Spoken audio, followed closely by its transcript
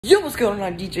Yo, what's going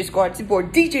on, DJ Squad? It's your boy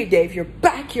DJ Dave here,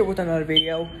 back here with another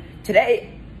video.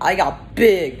 Today, I got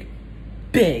big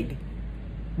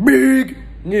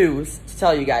news to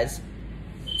tell you guys.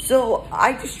 So,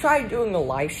 I just tried doing a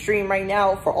live stream right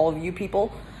now for all of you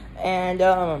people, and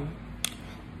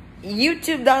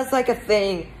YouTube does like a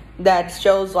thing that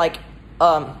shows like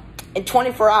in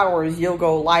 24 hours you'll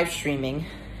go live streaming,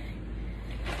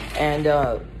 and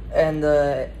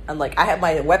like I have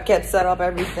my webcam set up,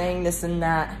 everything, this and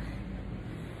that.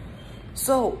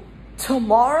 So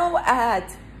tomorrow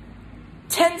at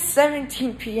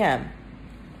 10:17 p.m.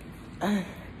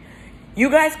 You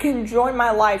guys can join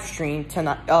my live stream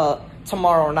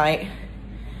tomorrow night.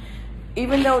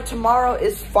 Even though tomorrow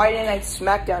is Friday Night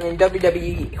SmackDown in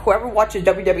WWE. Whoever watches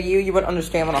WWE, you would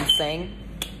understand what I'm saying.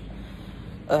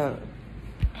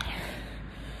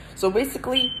 So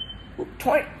basically,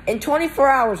 in 24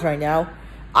 hours right now,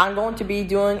 I'm going to be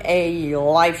doing a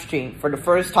live stream for the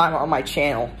first time on my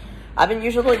channel. I've been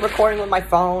usually recording with my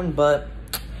phone, but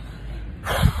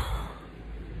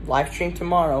live stream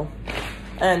tomorrow.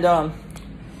 And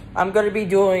I'm going to be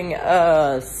doing,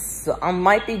 I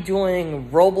might be doing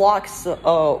Roblox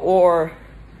or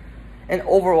an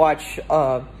Overwatch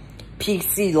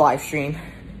PC live stream.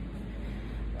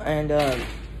 And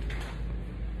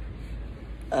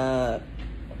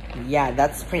yeah,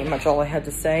 that's pretty much all I had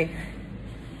to say.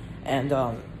 And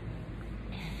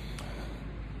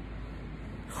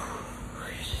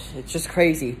it's just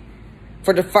crazy.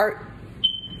 For the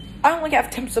I only have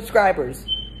 10 subscribers.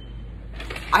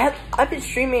 I've been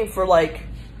streaming for like,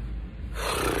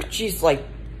 jeez, like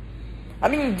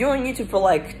I've been doing YouTube for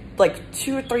like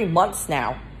 2 or 3 months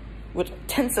now with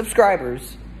 10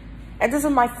 subscribers, and this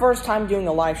is my first time doing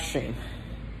a live stream.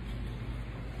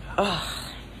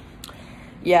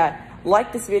 Yeah,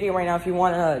 like this video right now if you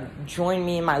want to join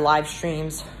me in my live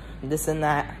streams, this and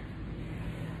that.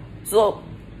 So,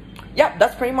 yeah,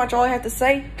 that's pretty much all I have to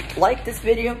say. Like this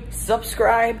video,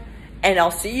 subscribe, and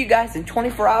I'll see you guys in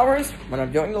 24 hours when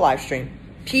I'm doing the live stream.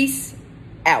 Peace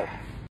out.